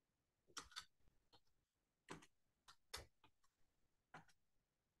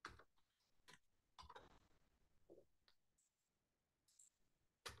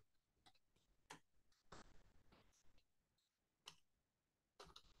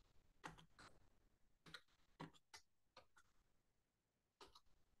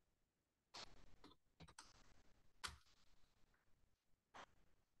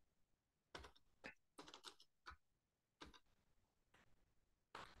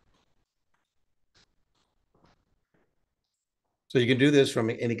 So you can do this from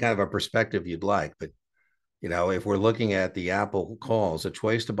any kind of a perspective you'd like, but if we're looking at the Apple calls, a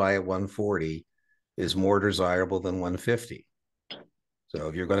choice to buy at 140 is more desirable than 150. So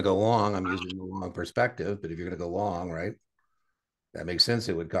if you're going to go long, I'm using the long perspective, but if you're going to go long, right, that makes sense.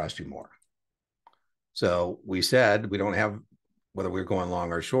 It would cost you more. So we said we don't have whether we're going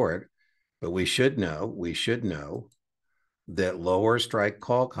long or short, but we should know that lower strike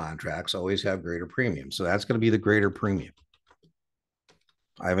call contracts always have greater premium. So that's going to be the greater premium.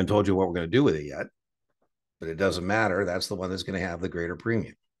 I haven't told you what we're going to do with it yet, but it doesn't matter. That's the one that's going to have the greater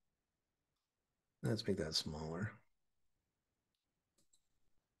premium. Let's make that smaller.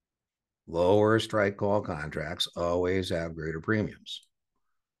 Lower strike call contracts always have greater premiums.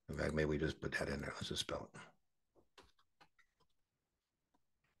 In fact, maybe we just put that in there. Let's just spell it.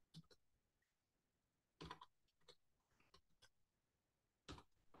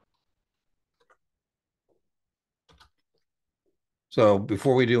 So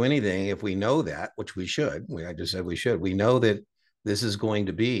before we do anything, if we know that, which we should, I just said we should, we know that this is going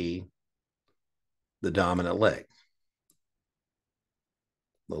to be the dominant leg.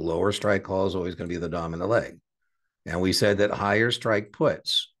 The lower strike call is always going to be the dominant leg. And we said that higher strike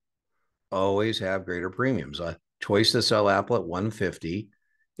puts always have greater premiums. A choice to sell Apple at 150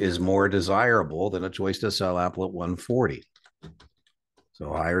 is more desirable than a choice to sell Apple at 140.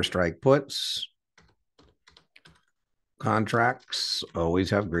 So higher strike puts contracts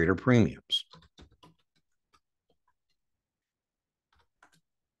always have greater premiums.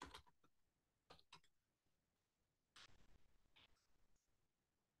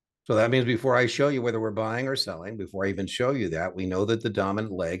 So that means before I show you whether we're buying or selling, before I even show you that, we know that the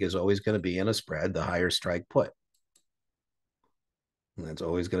dominant leg is always going to be in a spread, the higher strike put. And that's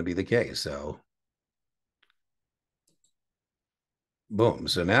always going to be the case. So boom.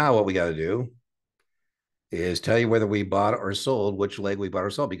 So now what we got to do is tell you whether we bought or sold, which leg we bought or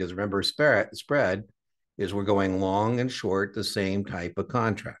sold. Because remember, spread is we're going long and short the same type of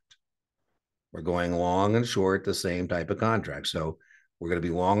contract. We're going long and short the same type of contract. So we're going to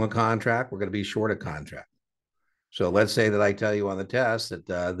be long a contract. We're going to be short a contract. So let's say that I tell you on the test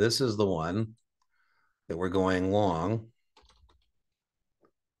that this is the one that we're going long.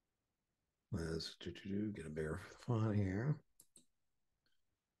 Let's get a bigger font here.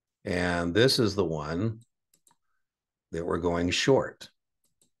 And this is the one that we're going short.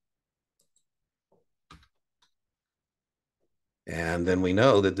 And then we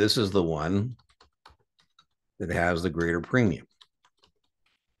know that this is the one that has the greater premium.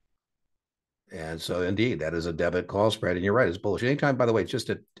 And so indeed, that is a debit call spread. And you're right, it's bullish. Anytime, by the way, it's just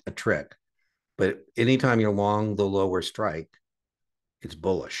a trick. But anytime you're long the lower strike, it's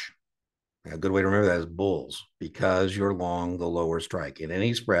bullish. A good way to remember that is bulls, because you're long the lower strike. In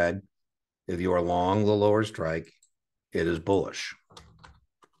any spread, if you are long the lower strike, it is bullish.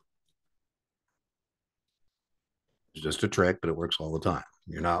 It's just a trick, but it works all the time.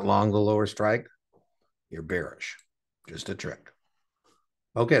 You're not long the lower strike, you're bearish. Just a trick.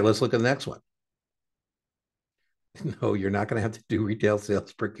 Okay, let's look at the next one. No, you're not going to have to do retail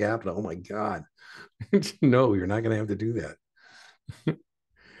sales per capita. Oh my God. No, you're not going to have to do that.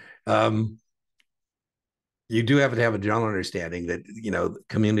 You do have to have a general understanding that,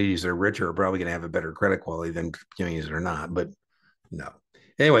 communities that are richer are probably going to have a better credit quality than communities that are not, but no.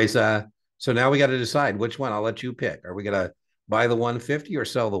 Anyways, so now we got to decide which one. I'll let you pick. Are we going to buy the 150 or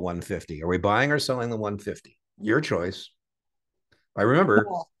sell the 150? Are we buying or selling the 150? Your choice. I remember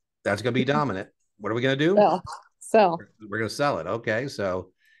that's going to be dominant. What are we going to do? Sell. We're going to sell it. Okay.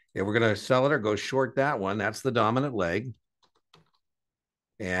 So if we're going to sell it or go short that one, that's the dominant leg.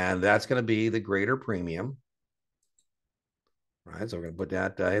 And that's going to be the greater premium. All right. So we're going to put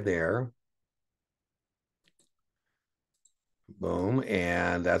that there. Boom.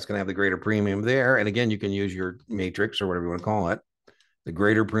 And that's going to have the greater premium there. And again, you can use your matrix or whatever you want to call it. The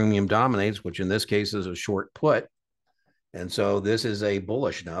greater premium dominates, which in this case is a short put. And so this is a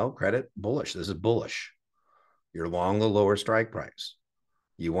bullish. No, credit bullish. This is bullish. You're long the lower strike price.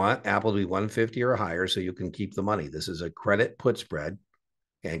 You want Apple to be 150 or higher so you can keep the money. This is a credit put spread,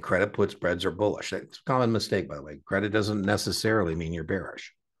 and credit put spreads are bullish. That's a common mistake, by the way. Credit doesn't necessarily mean you're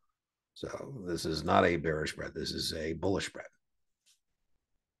bearish. So this is not a bearish spread. This is a bullish spread.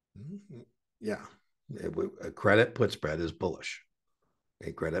 Yeah. A credit put spread is bullish.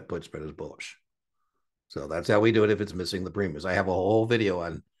 A credit put spread is bullish. So that's how we do it if it's missing the premiums. I have a whole video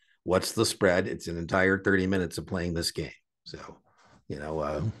on what's the spread. It's an entire 30 minutes of playing this game. So, you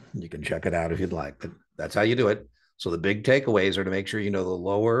can check it out if you'd like, but that's how you do it. So the big takeaways are to make sure you know the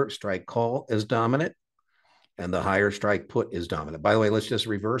lower strike call is dominant and the higher strike put is dominant. By the way, let's just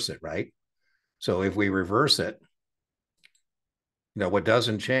reverse it, right? So if we reverse it, what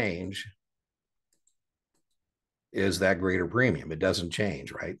doesn't change is that greater premium. It doesn't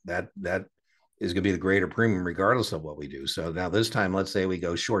change, right? That is going to be the greater premium regardless of what we do. So now this time, let's say we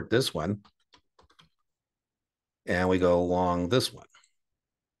go short this one and we go long this one.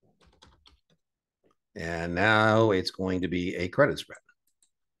 And now it's going to be a credit spread.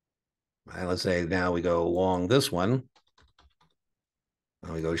 Right, let's say now we go long this one.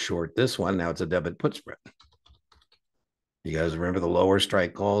 And we go short this one. Now it's a debit put spread. You guys remember the lower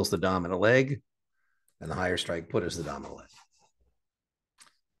strike call is the dominant leg, and the higher strike put is the dominant leg.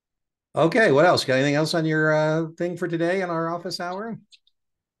 Okay, what else? Got anything else on your thing for today in our office hour?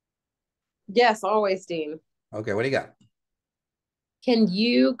 Yes, always, Dean. Okay, what do you got? Can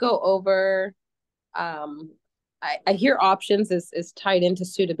you go over I hear options is tied into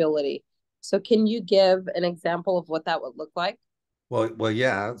suitability. So can you give an example of what that would look like? Well,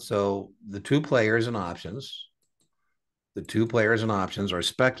 yeah. So the two players and options are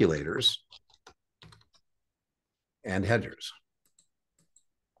speculators and hedgers.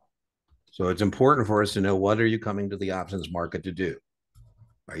 So it's important for us to know, what are you coming to the options market to do?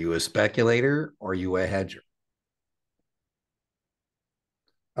 Are you a speculator or are you a hedger?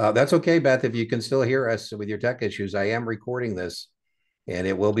 That's okay, Beth. If you can still hear us with your tech issues, I am recording this and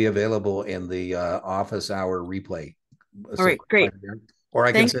it will be available in the office hour replay. All right, great. Or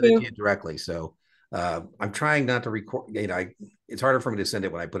I can Thank send it you. to you directly. So I'm trying not to record. It's harder for me to send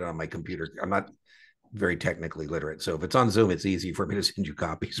it when I put it on my computer. I'm not very technically literate. So if it's on Zoom, it's easy for me to send you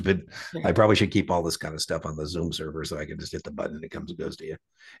copies, but I probably should keep all this kind of stuff on the Zoom server so I can just hit the button and it goes to you.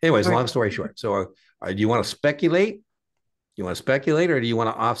 Anyways, long story short. So do you want to speculate? You want to speculate, or do you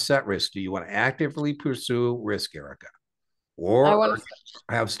want to offset risk? Do you want to actively pursue risk, Erica? Or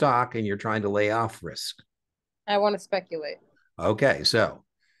have stock and you're trying to lay off risk? I want to speculate. Okay, so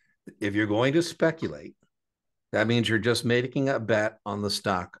if you're going to speculate, that means you're just making a bet on the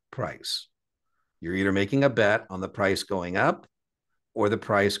stock price. You're either making a bet on the price going up or the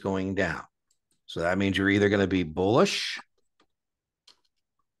price going down. So that means you're either going to be bullish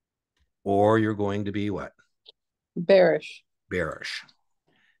or you're going to be what? Bearish. Bearish.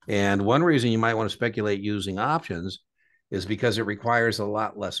 And one reason you might want to speculate using options is because it requires a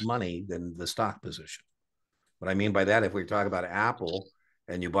lot less money than the stock position. What I mean by that, if we talk about Apple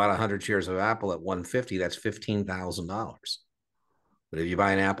and you bought 100 shares of Apple at 150, that's $15,000. But if you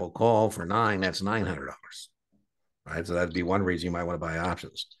buy an Apple call for $9, that's $900. Right? So that'd be one reason you might want to buy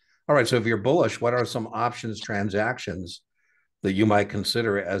options. All right. So if you're bullish, what are some options transactions that you might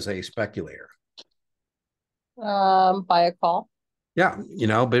consider as a speculator? Buy a call. Yeah.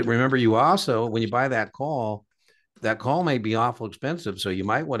 But remember, you also, when you buy that call may be awful expensive. So you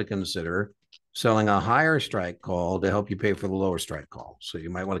might want to consider selling a higher strike call to help you pay for the lower strike call. So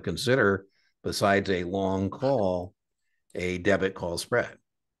you might want to consider, besides a long call, a debit call spread.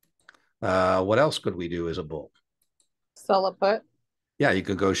 What else could we do as a bull? Sell a put. Yeah, you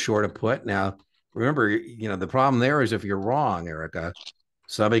could go short a put. Now, remember, the problem there is if you're wrong, Erica,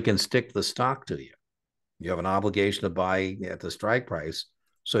 somebody can stick the stock to you. You have an obligation to buy at the strike price.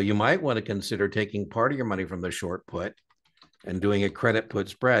 So you might want to consider taking part of your money from the short put and doing a credit put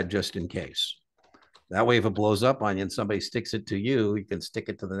spread just in case. That way, if it blows up on you and somebody sticks it to you, you can stick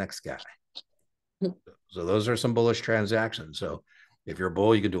it to the next guy. So those are some bullish transactions. So if you're a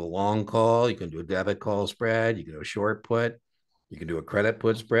bull, you can do a long call, you can do a debit call spread, you can do a short put, you can do a credit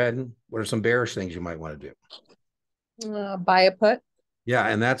put spread. What are some bearish things you might want to do? Buy a put. Yeah,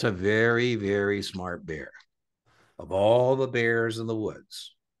 and that's a very, very smart bear. Of all the bears in the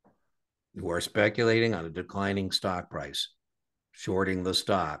woods who are speculating on a declining stock price, shorting the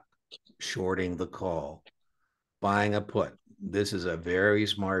stock, shorting the call, buying a put, this is a very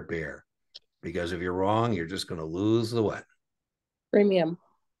smart bear, because if you're wrong, you're just going to lose the what? Premium.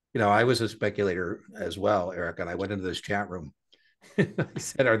 I was a speculator as well, Eric, and I went into this chat room. I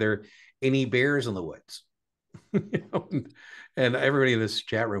said, are there any bears in the woods? And everybody in this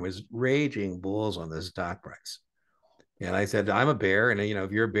chat room is raging bulls on this stock price. And I said, I'm a bear. And,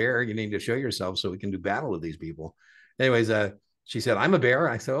 if you're a bear, you need to show yourself so we can do battle with these people. Anyways, she said, I'm a bear.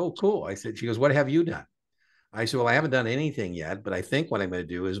 I said, oh, cool. I said, she goes, what have you done? I said, well, I haven't done anything yet, but I think what I'm going to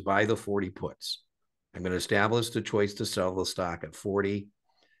do is buy the 40 puts. I'm going to establish the choice to sell the stock at 40.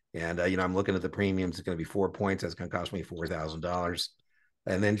 And, I'm looking at the premiums. It's going to be 4 points. That's going to cost me $4,000.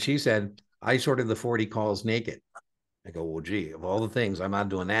 And then she said, I sorted the 40 calls naked. I go, well, gee, of all the things, I'm not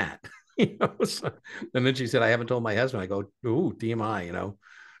doing that. So, and then she said, I haven't told my husband. I go, ooh, TMI,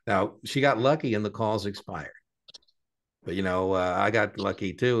 Now, she got lucky and the calls expired. But, I got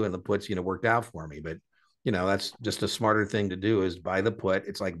lucky too, and the puts, worked out for me. But that's just a smarter thing to do is buy the put.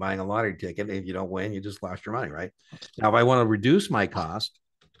 It's like buying a lottery ticket. If you don't win, you just lost your money, right? Now, if I want to reduce my cost,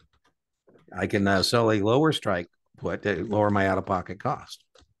 I can sell a lower strike put to lower my out-of-pocket cost.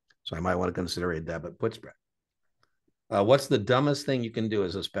 So I might want to consider a debit put spread. What's the dumbest thing you can do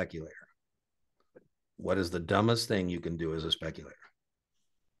as a speculator? What is the dumbest thing you can do as a speculator?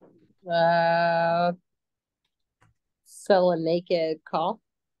 Sell a naked call.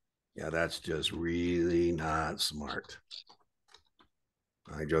 Yeah, that's just really not smart.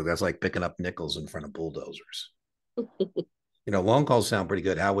 I joke, that's like picking up nickels in front of bulldozers. Long calls sound pretty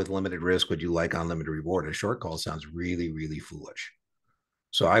good. How with limited risk would you like unlimited reward? A short call sounds really, really foolish.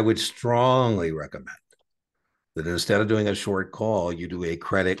 So I would strongly recommend that instead of doing a short call, you do a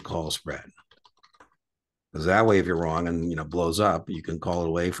credit call spread. Because that way, if you're wrong and blows up, you can call it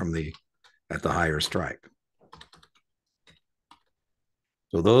away at the higher strike.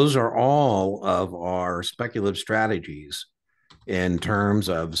 So those are all of our speculative strategies in terms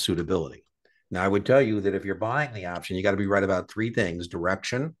of suitability. Now, I would tell you that if you're buying the option, you got to be right about three things: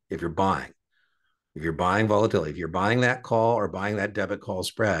 direction, if you're buying volatility, if you're buying that call or buying that debit call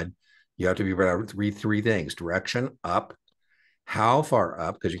spread, you have to be right about three things: direction, up, how far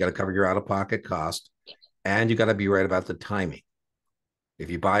up, because you got to cover your out-of-pocket cost, and you got to be right about the timing. If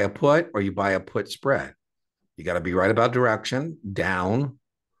you buy a put or you buy a put spread, you got to be right about direction, down.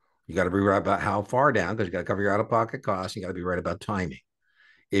 You got to be right about how far down, because you got to cover your out-of-pocket costs. You got to be right about timing.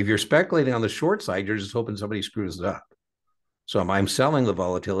 If you're speculating on the short side, you're just hoping somebody screws it up. So if I'm selling the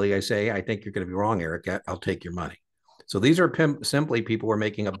volatility, I say, I think you're going to be wrong, Eric. I'll take your money. So these are simply people who are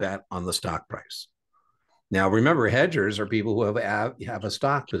making a bet on the stock price. Now, remember, hedgers are people who have a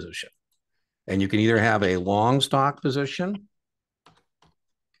stock position. And you can either have a long stock position.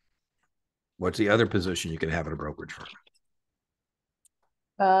 What's the other position you can have at a brokerage firm?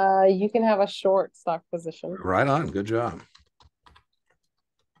 You can have a short stock position. Right on. Good job.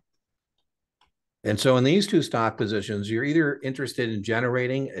 And so in these two stock positions, you're either interested in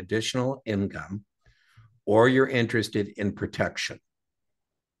generating additional income or you're interested in protection.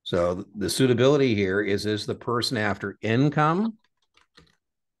 So the suitability here is the person after income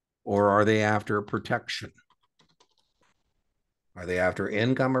or are they after protection? Are they after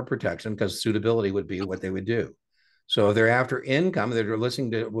income or protection? Because suitability would be what they would do. So if they're after income, we're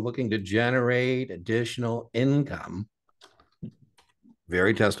looking to generate additional income,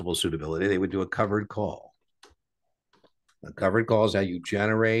 very testable suitability, they would do a covered call. A covered call is how you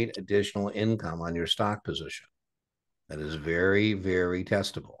generate additional income on your stock position. That is very, very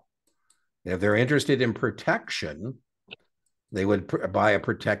testable. And if they're interested in protection, they would buy a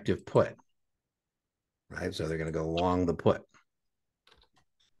protective put, right? So they're going to go long the put.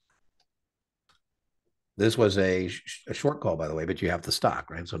 This was a short call, by the way, but you have the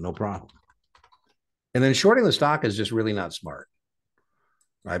stock, right? So no problem. And then shorting the stock is just really not smart,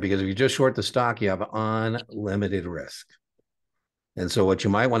 right? Because if you just short the stock, you have unlimited risk. And so what you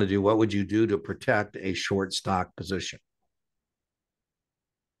might want to do, what would you do to protect a short stock position?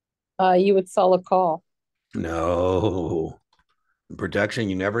 You would sell a call. No. Protection,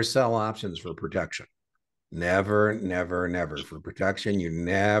 you never sell options for protection. Never, never, never. For protection, you're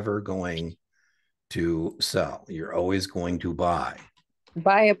never going to sell. You're always going to buy.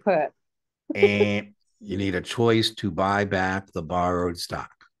 Buy a put. And you need a choice to buy back the borrowed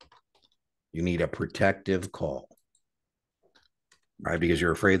stock. You need a protective call, right? Because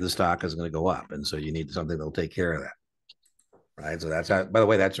you're afraid the stock is going to go up. And so you need something that'll take care of that, right? So that's how, by the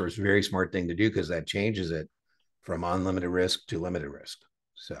way, that's a very smart thing to do because that changes it from unlimited risk to limited risk.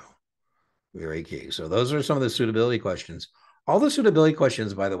 So very key. So those are some of the suitability questions. All the suitability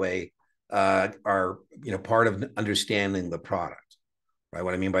questions, by the way, are part of understanding the product, right?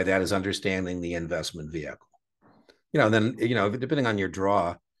 What I mean by that is understanding the investment vehicle. Then depending on your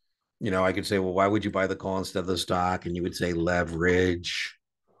draw, I could say, well, why would you buy the call instead of the stock? And you would say leverage,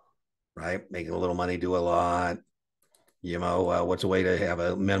 right? Making a little money, do a lot. What's a way to have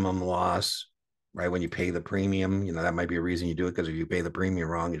a minimum loss, right? When you pay the premium, that might be a reason you do it because if you pay the premium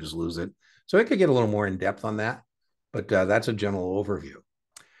wrong, you just lose it. So it could get a little more in depth on that, but that's a general overview.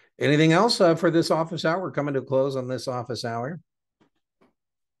 Anything else for this office hour? We're coming to a close on this office hour.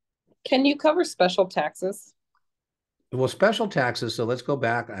 Can you cover special taxes? Well, special taxes. So let's go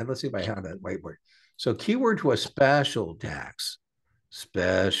back. Let's see if I have that whiteboard. So keyword to a special tax.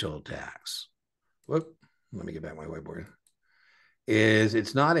 Special tax. Whoop. Let me get back my whiteboard.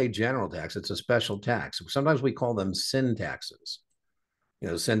 It's not a general tax. It's a special tax. Sometimes we call them sin taxes.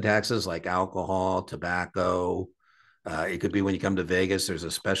 Sin taxes like alcohol, tobacco. It could be when you come to Vegas, there's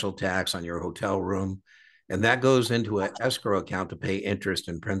a special tax on your hotel room. And that goes into an escrow account to pay interest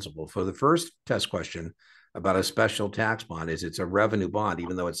and principal. For the first test question about a special tax bond is it's a revenue bond,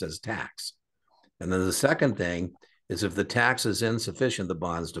 even though it says tax. And then the second thing is if the tax is insufficient, the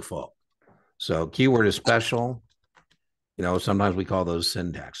bonds default. So keyword is special. You know, sometimes we call those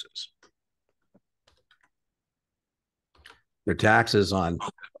sin taxes. Their taxes on,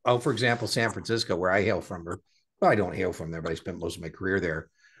 for example, San Francisco, where I hail from, or well, I don't hail from there, but I spent most of my career there.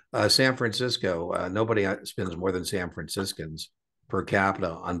 San Francisco, nobody spends more than San Franciscans per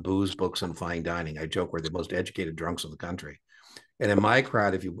capita on booze, books, and fine dining. I joke we're the most educated drunks in the country. And in my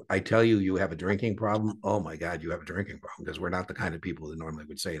crowd, if I tell you you have a drinking problem, oh my God, you have a drinking problem, because we're not the kind of people that normally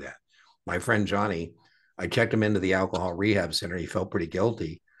would say that. My friend Johnny, I checked him into the alcohol rehab center. He felt pretty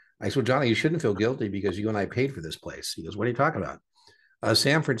guilty. I said, Johnny, you shouldn't feel guilty because you and I paid for this place. He goes, what are you talking about?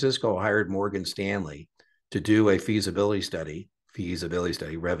 San Francisco hired Morgan Stanley to do a feasibility study,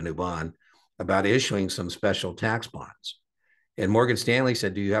 revenue bond, about issuing some special tax bonds. And Morgan Stanley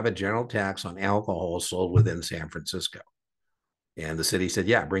said, do you have a general tax on alcohol sold within San Francisco? And the city said,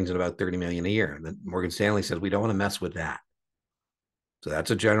 yeah, it brings in about 30 million a year. And then Morgan Stanley says, we don't want to mess with that. So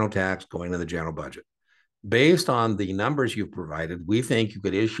that's a general tax going to the general budget. Based on the numbers you've provided, we think you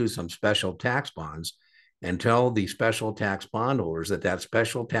could issue some special tax bonds and tell the special tax bondholders that that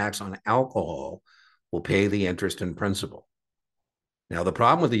special tax on alcohol will pay the interest and principal. Now, the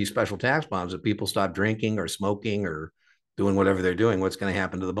problem with these special tax bonds, if people stop drinking or smoking or doing whatever they're doing, what's going to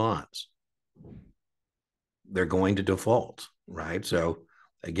happen to the bonds? They're going to default, right? So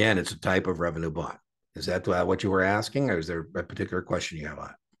again, it's a type of revenue bond. Is that what you were asking, or is there a particular question you have on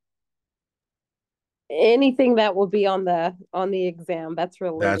it? Anything that will be on the exam that's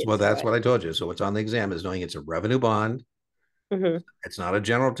related. That's what I told you. So what's on the exam is knowing it's a revenue bond. Mm-hmm. It's not a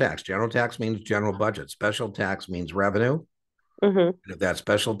general tax. General tax means general budget. Special tax means revenue. Mm-hmm. And if that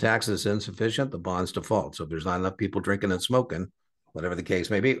special tax is insufficient, the bonds default. So if there's not enough people drinking and smoking, whatever the case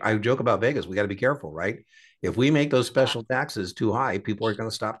may be. I joke about Vegas. We got to be careful, right? If we make those special taxes too high, people are going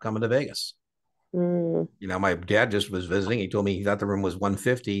to stop coming to Vegas. Mm. You know, my dad just was visiting. He told me he thought the room was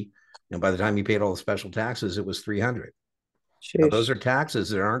 150. And by the time he paid all the special taxes, it was 300. Now, those are taxes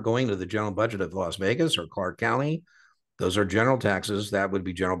that aren't going to the general budget of Las Vegas or Clark County. Those are general taxes. That would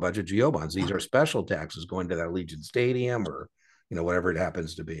be general budget GO bonds. These are special taxes going to that Allegiant Stadium or, you know, whatever it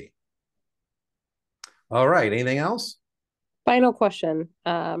happens to be. All right. Anything else? Final question.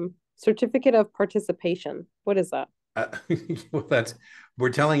 Certificate of participation. What is that? Well, we're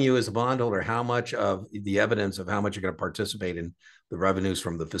telling you as a bondholder how much of the evidence of how much you're going to participate in the revenues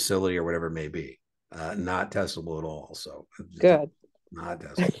from the facility or whatever it may be. Not testable at all. So good. Not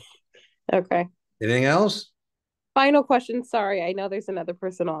testable. Okay. Anything else? Final question. Sorry, I know there's another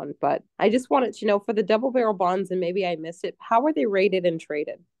person on, but I just wanted to know for the double barrel bonds, and maybe I missed it. How are they rated and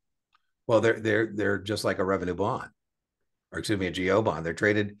traded? Well, they're just like a revenue bond, or excuse me, a GO bond. They're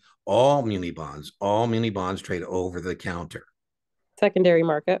traded all muni bonds. All muni bonds trade over the counter. Secondary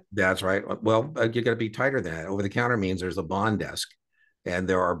market. That's right. Well, you got to be tighter than that. Over the counter means there's a bond desk, and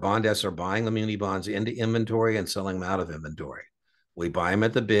there are bond desks are buying the muni bonds into inventory and selling them out of inventory. We buy them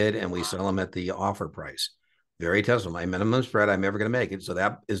at the bid and we sell them at the offer price. Very testable. My minimum spread, I'm never going to make it. So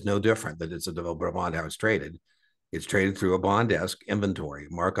that is no different that it's a developer bond, how it's traded. It's traded through a bond desk, inventory,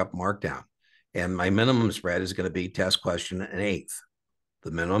 markup, markdown. And my minimum spread is going to be test question an eighth.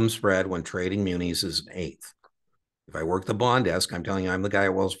 The minimum spread when trading munis is an eighth. If I work the bond desk, I'm telling you, I'm the guy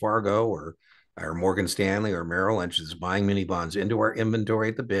at Wells Fargo or Morgan Stanley or Merrill Lynch is buying muni bonds into our inventory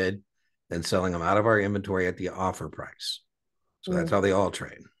at the bid, then selling them out of our inventory at the offer price. So that's how they all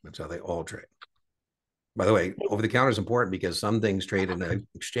trade. That's how they all trade. By the way, over the counter is important because some things trade in an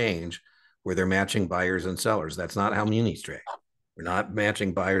exchange where they're matching buyers and sellers. That's not how munis trade. We're not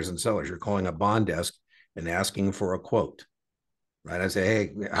matching buyers and sellers. You're calling a bond desk and asking for a quote, right? I say,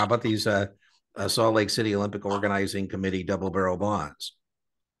 hey, how about these Salt Lake City Olympic Organizing Committee double barrel bonds?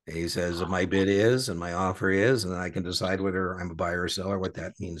 And he says, my bid is and my offer is, and then I can decide whether I'm a buyer or seller, what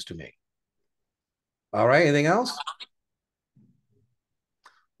that means to me. All right, anything else?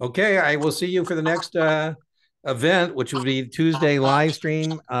 Okay, I will see you for the next event, which will be Tuesday live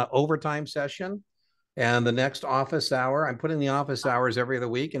stream overtime session. And the next office hour, I'm putting the office hours every other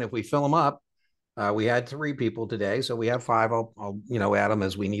week. And if we fill them up, we had 3 people today. So we have 5. I'll add them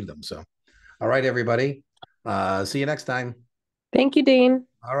as we need them. So, all right, everybody. See you next time. Thank you, Dean.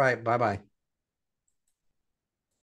 All right. Bye-bye.